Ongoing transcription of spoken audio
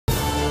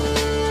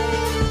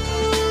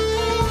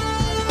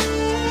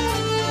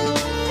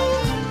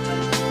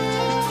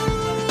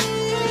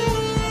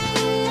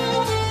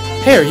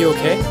Hey, are you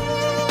okay?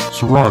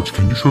 Siraj,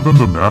 can you show them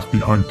the math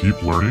behind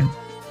deep learning?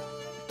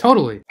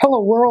 Totally.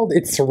 Hello world,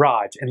 it's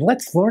Siraj, and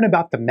let's learn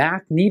about the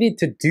math needed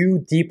to do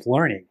deep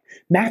learning.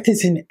 Math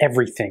is in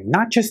everything,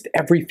 not just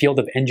every field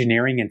of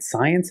engineering and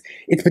science.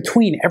 It's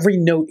between every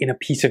note in a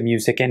piece of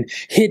music and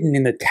hidden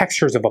in the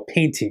textures of a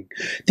painting.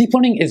 Deep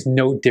learning is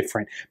no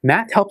different.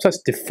 Math helps us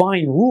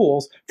define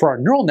rules for our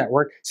neural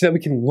network so that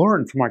we can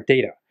learn from our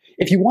data.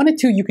 If you wanted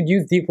to, you could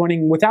use deep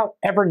learning without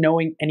ever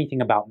knowing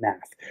anything about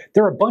math.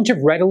 There are a bunch of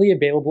readily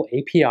available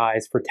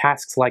APIs for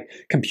tasks like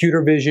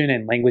computer vision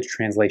and language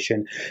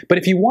translation. But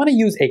if you want to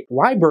use a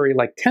library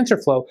like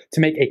TensorFlow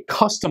to make a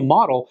custom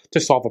model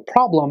to solve a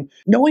problem,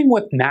 knowing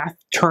what math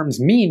terms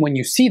mean when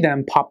you see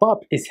them pop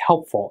up is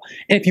helpful.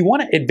 And if you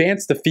want to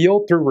advance the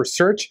field through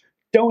research,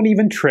 don't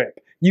even trip.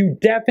 You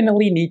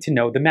definitely need to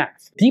know the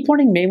math. Deep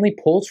learning mainly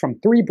pulls from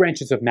three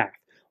branches of math: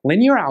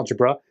 linear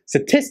algebra,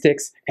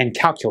 statistics, and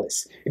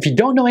calculus. If you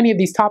don't know any of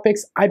these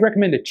topics, I'd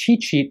recommend a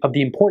cheat sheet of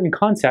the important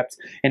concepts,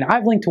 and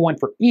I've linked to one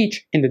for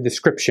each in the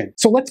description.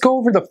 So let's go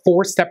over the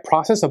four-step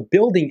process of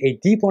building a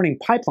deep learning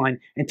pipeline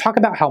and talk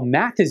about how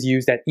math is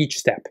used at each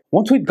step.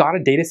 Once we've got a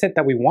data set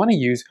that we want to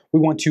use, we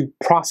want to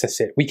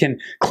process it. We can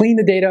clean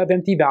the data of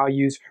empty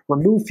values,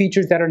 remove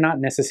features that are not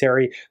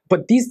necessary,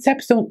 but these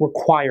steps don't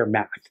require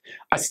math.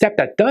 A step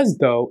that does,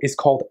 though, is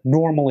called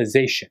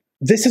normalization.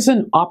 This is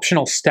an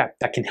optional step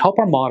that can help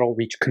our model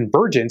reach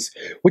convergence,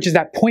 which is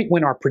that point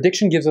when our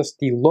prediction gives us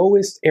the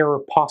lowest error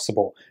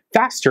possible,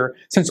 faster,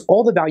 since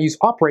all the values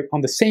operate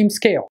on the same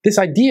scale. This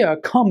idea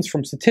comes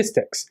from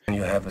statistics. And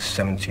you have a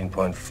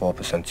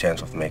 17.4%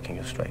 chance of making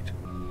it straight.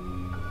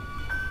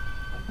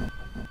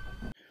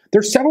 There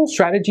are several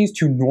strategies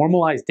to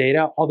normalize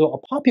data, although a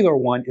popular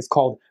one is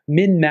called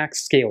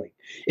min-max scaling.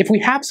 If we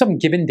have some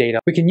given data,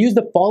 we can use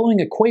the following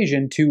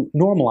equation to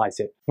normalize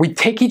it. We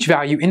take each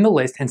value in the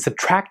list and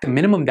subtract the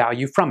minimum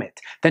value from it,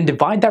 then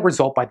divide that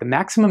result by the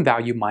maximum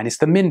value minus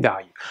the min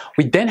value.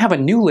 We then have a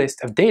new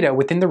list of data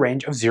within the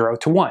range of 0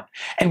 to 1.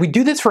 And we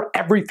do this for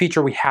every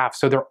feature we have,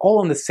 so they're all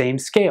on the same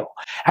scale.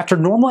 After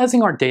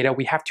normalizing our data,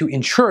 we have to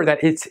ensure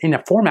that it's in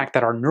a format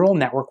that our neural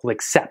network will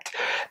accept.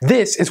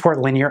 This is where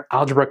linear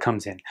algebra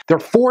comes in. There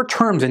are four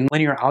terms in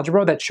linear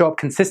algebra that show up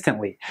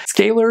consistently: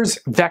 scalars,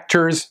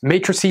 vectors,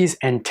 matrices,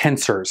 and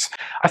tensors.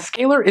 A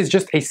scalar is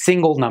just a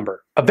single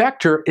number. A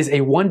vector is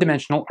a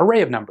one-dimensional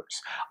array of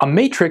numbers. A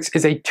matrix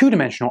is a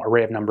two-dimensional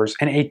array of numbers,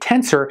 and a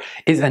tensor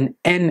is an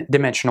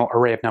n-dimensional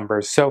array of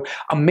numbers. So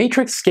a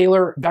matrix,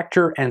 scalar,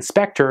 vector, and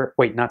specter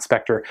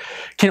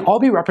can all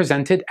be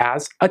represented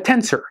as a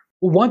tensor.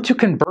 We want to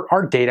convert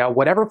our data,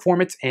 whatever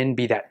form it's in,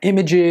 be that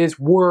images,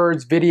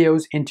 words,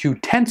 videos, into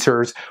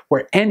tensors,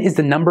 where n is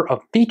the number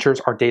of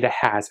features our data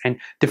has and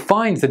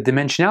defines the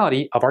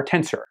dimensionality of our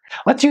tensor.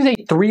 Let's use a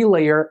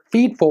three-layer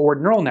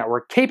feed-forward neural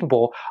network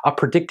capable of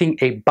predicting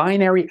a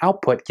binary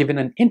output given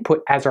an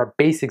input as our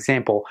base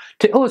example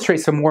to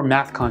illustrate some more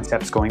math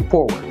concepts going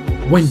forward.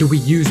 When do we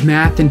use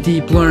math and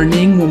deep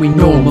learning? When we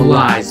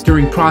normalize.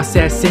 During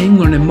processing,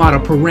 learning model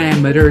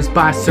parameters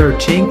by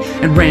searching,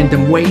 and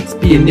random weights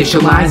be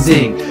initializing.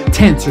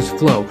 Tensors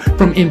flow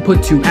from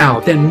input to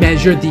out, then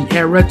measure the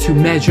error to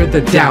measure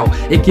the doubt.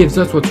 It gives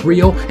us what's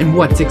real and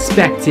what's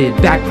expected.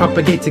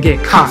 Backpropagate to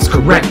get cost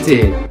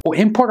corrected. We'll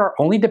import our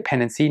only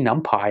dependency,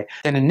 NumPy,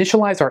 then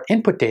initialize our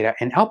input data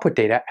and output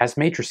data as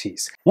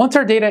matrices. Once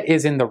our data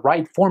is in the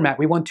right format,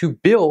 we want to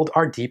build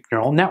our deep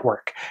neural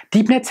network.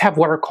 Deep nets have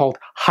what are called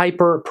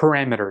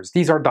hyperparameters.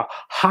 These are the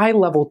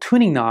high-level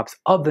tuning knobs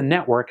of the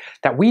network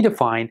that we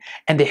define,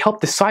 and they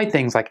help decide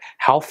things like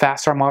how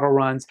fast our model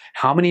runs,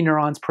 how many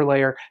neurons per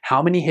layer,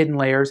 how many hidden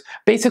layers.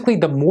 Basically,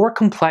 the more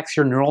complex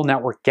your neural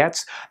network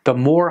gets, the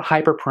more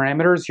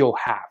hyperparameters you'll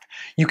have.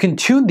 You can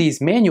tune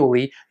these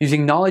manually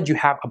using knowledge you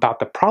have about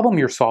the problem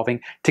you're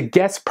solving to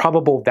guess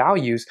probable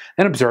values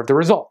and observe the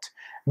result.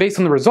 Based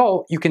on the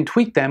result, you can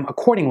tweak them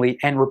accordingly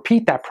and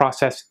repeat that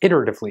process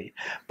iteratively.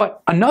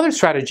 But another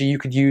strategy you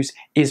could use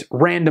is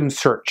random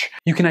search.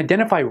 You can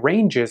identify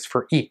ranges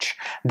for each.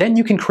 Then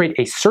you can create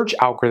a search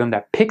algorithm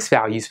that picks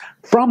values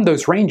from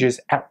those ranges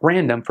at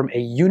random from a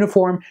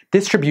uniform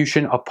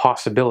distribution of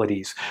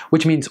possibilities,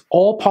 which means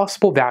all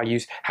possible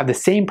values have the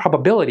same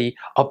probability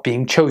of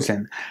being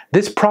chosen.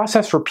 This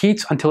process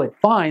repeats until it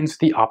finds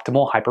the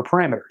optimal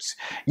hyperparameters.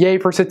 Yay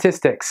for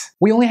statistics!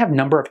 We only have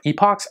number of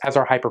epochs as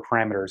our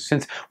hyperparameters,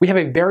 since we have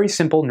a very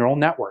simple neural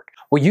network.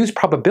 We'll use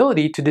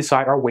probability to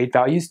decide our weight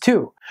values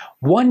too.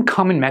 One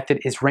common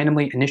method is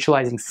randomly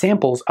initializing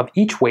samples of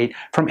each weight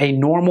from a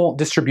normal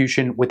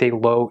distribution with a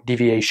low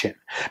deviation,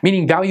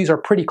 meaning values are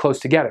pretty close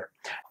together.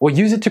 We'll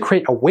use it to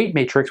create a weight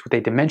matrix with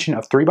a dimension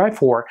of 3 by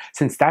 4,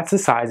 since that's the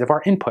size of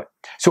our input.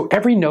 So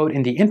every node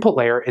in the input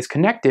layer is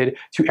connected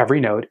to every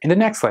node in the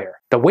next layer.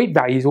 The weight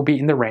values will be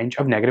in the range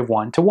of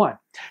 -1 to 1.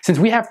 Since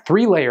we have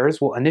 3 layers,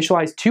 we'll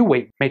initialize 2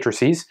 weight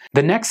matrices.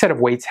 The next set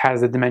of weights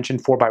has the dimension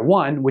 4 by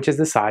 1, which is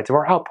the size of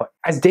our output.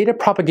 As data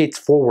propagates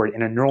forward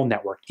in a neural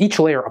network, each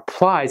layer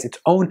applies its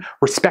own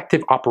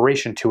respective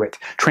operation to it,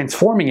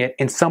 transforming it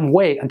in some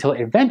way until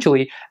it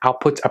eventually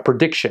outputs a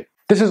prediction.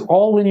 This is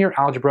all linear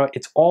algebra,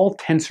 it's all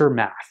tensor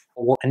math.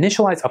 We'll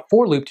initialize a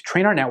for loop to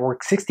train our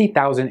network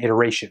 60,000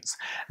 iterations.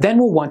 Then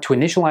we'll want to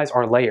initialize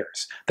our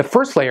layers. The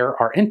first layer,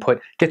 our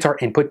input, gets our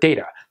input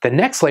data. The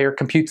next layer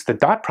computes the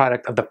dot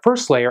product of the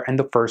first layer and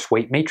the first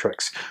weight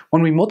matrix.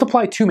 When we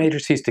multiply two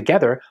matrices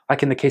together,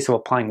 like in the case of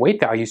applying weight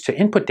values to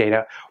input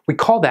data, we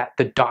call that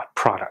the dot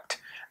product.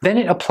 Then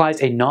it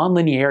applies a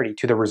nonlinearity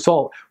to the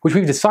result, which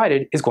we've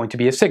decided is going to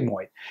be a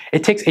sigmoid.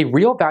 It takes a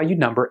real valued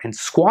number and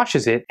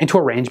squashes it into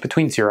a range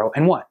between 0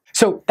 and 1.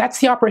 So that's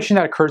the operation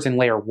that occurs in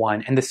layer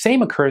 1, and the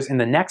same occurs in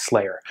the next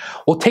layer.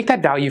 We'll take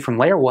that value from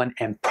layer 1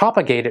 and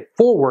propagate it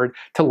forward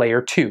to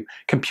layer 2,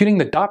 computing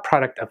the dot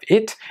product of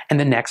it and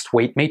the next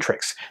weight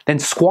matrix, then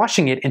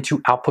squashing it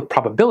into output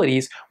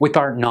probabilities with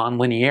our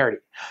nonlinearity.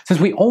 Since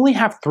we only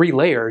have 3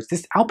 layers,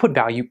 this output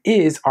value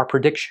is our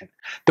prediction.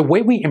 The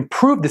way we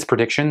improve this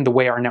prediction, the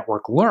way our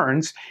network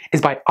learns, is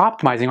by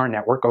optimizing our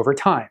network over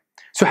time.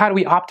 So how do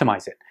we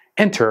optimize it?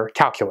 Enter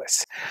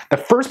calculus. The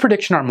first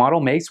prediction our model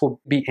makes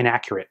will be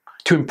inaccurate.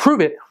 To improve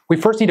it, we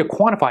first need to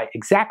quantify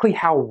exactly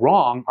how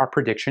wrong our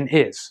prediction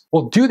is.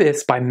 We'll do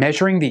this by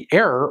measuring the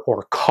error,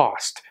 or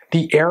cost.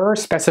 The error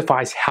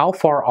specifies how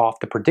far off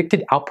the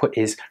predicted output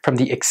is from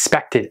the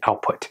expected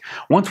output.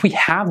 Once we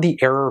have the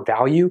error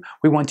value,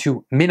 we want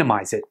to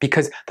minimize it,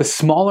 because the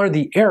smaller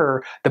the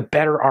error, the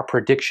better our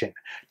prediction.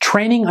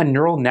 Training a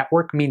neural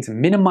network means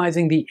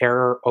minimizing the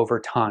error over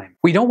time.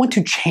 We don't want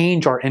to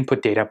change our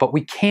input data, but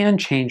we can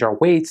change our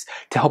weights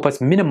to help us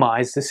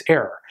minimize this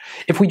error.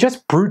 If we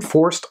just brute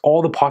forced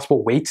all the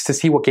possible weights to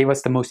see what gave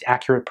us the most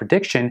accurate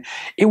prediction,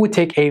 it would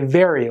take a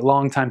very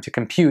long time to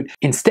compute.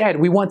 Instead,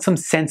 we want some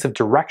sense of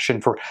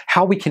direction for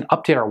how we can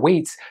update our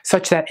weights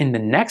such that in the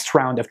next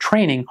round of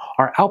training,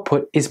 our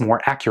output is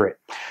more accurate.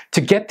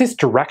 To get this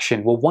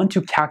direction, we'll want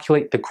to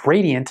calculate the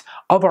gradient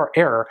of our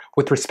error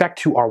with respect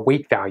to our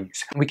weight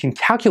values. We can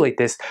calculate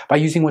this by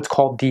using what's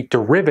called the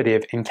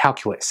derivative in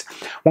calculus.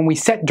 When we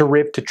set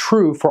deriv to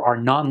true for our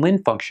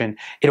non-lin function,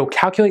 it'll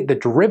calculate the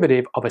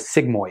derivative of a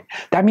sigmoid.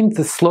 That means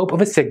the slope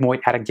of a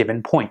sigmoid at a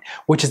given point,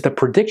 which is the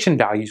prediction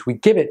values we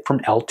give it from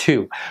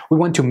L2. We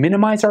want to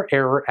minimize our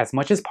error as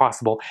much as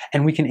possible,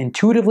 and we can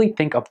intuitively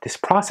think of this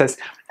process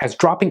as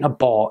dropping a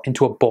ball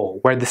into a bowl,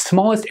 where the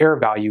smallest error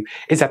value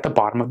is at the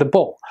bottom of the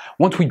bowl.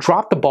 Once we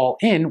drop the ball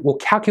in, we'll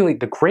calculate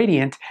the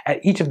gradient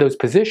at each of those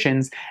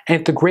positions, and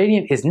if the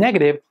gradient is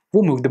negative,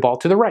 we'll move the ball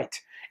to the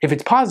right. If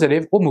it's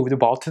positive, we'll move the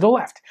ball to the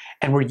left.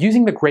 And we're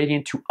using the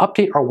gradient to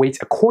update our weights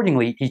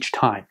accordingly each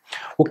time.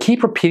 We'll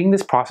keep repeating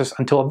this process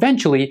until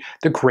eventually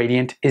the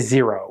gradient is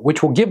 0,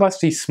 which will give us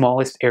the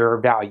smallest error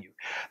value.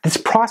 This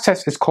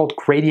process is called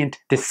gradient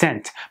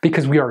descent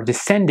because we are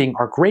descending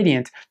our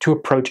gradient to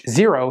approach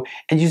 0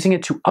 and using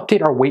it to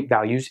update our weight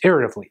values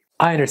iteratively.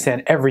 I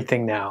understand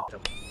everything now.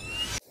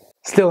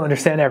 Still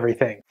understand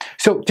everything.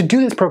 So to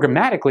do this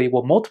programmatically,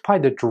 we'll multiply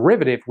the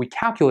derivative we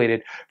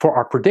calculated for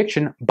our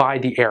prediction by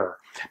the error.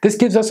 This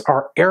gives us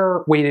our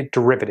error-weighted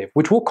derivative,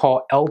 which we'll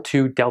call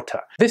L2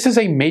 delta. This is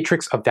a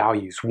matrix of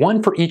values,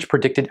 one for each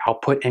predicted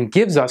output, and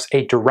gives us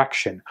a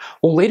direction.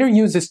 We'll later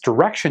use this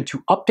direction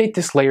to update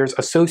this layer's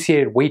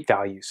associated weight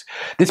values.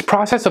 This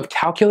process of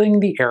calculating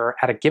the error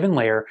at a given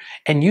layer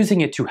and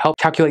using it to help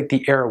calculate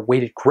the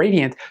error-weighted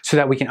gradient so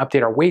that we can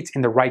update our weights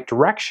in the right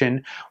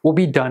direction will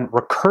be done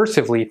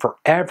recursively for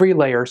every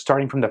layer,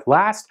 starting from the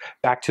last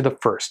back to the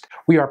first.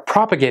 We are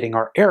propagating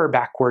our error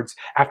backwards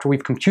after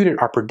we've computed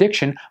our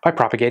prediction by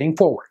propagating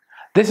forward.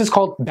 This is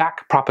called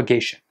back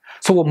propagation.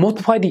 So we'll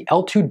multiply the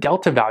L2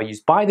 delta values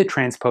by the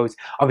transpose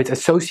of its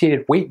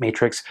associated weight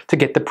matrix to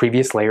get the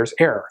previous layer's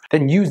error.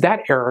 Then use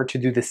that error to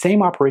do the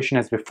same operation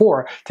as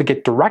before to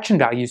get direction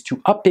values to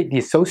update the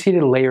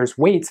associated layer's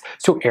weights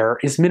so error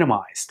is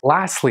minimized.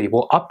 Lastly,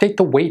 we'll update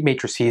the weight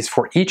matrices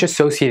for each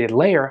associated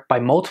layer by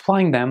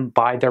multiplying them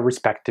by their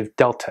respective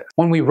deltas.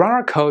 When we run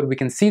our code, we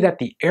can see that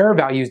the error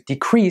values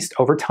decreased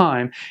over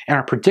time and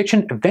our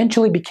prediction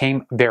eventually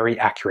became very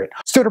accurate.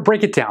 So to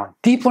break it down,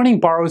 deep learning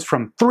borrows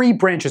from 3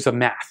 branches of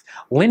math: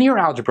 linear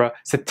algebra,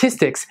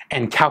 statistics,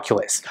 and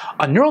calculus.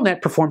 A neural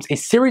net performs a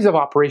series of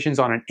operations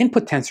on an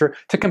input tensor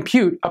to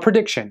compute a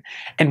prediction.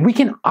 And we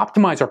can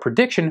optimize our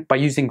prediction by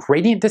using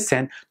gradient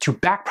descent to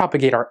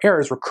backpropagate our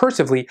errors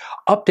recursively,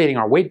 updating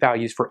our weight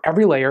values for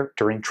every layer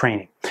during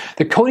training.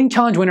 The coding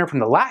challenge winner from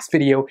the last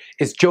video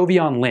is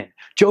Jovian Lin.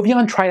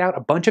 Jovian tried out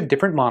a bunch of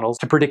different models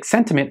to predict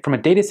sentiment from a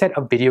dataset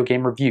of video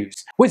game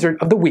reviews, Wizard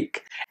of the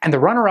Week. And the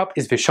runner-up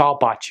is Vishal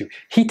Bachu.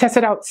 He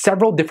tested out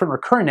several different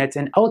recurrent nets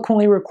and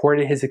eloquently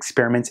recorded his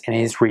experiments in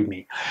his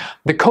README.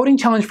 The coding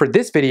challenge for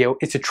this video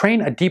is to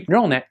train a deep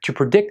neural net to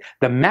predict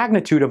the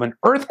magnitude of an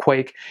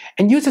earthquake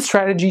and use a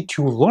strategy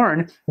to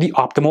learn the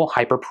optimal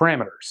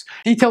hyperparameters.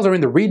 Details are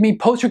in the README.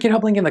 Post your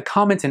GitHub link in the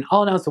comments and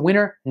I'll announce the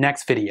winner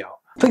next video.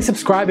 Please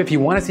subscribe if you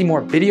want to see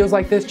more videos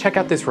like this. Check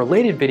out this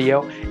related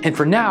video. And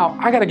for now,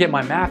 I gotta get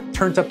my math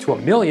turned up to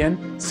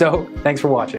 1,000,000. So thanks for watching.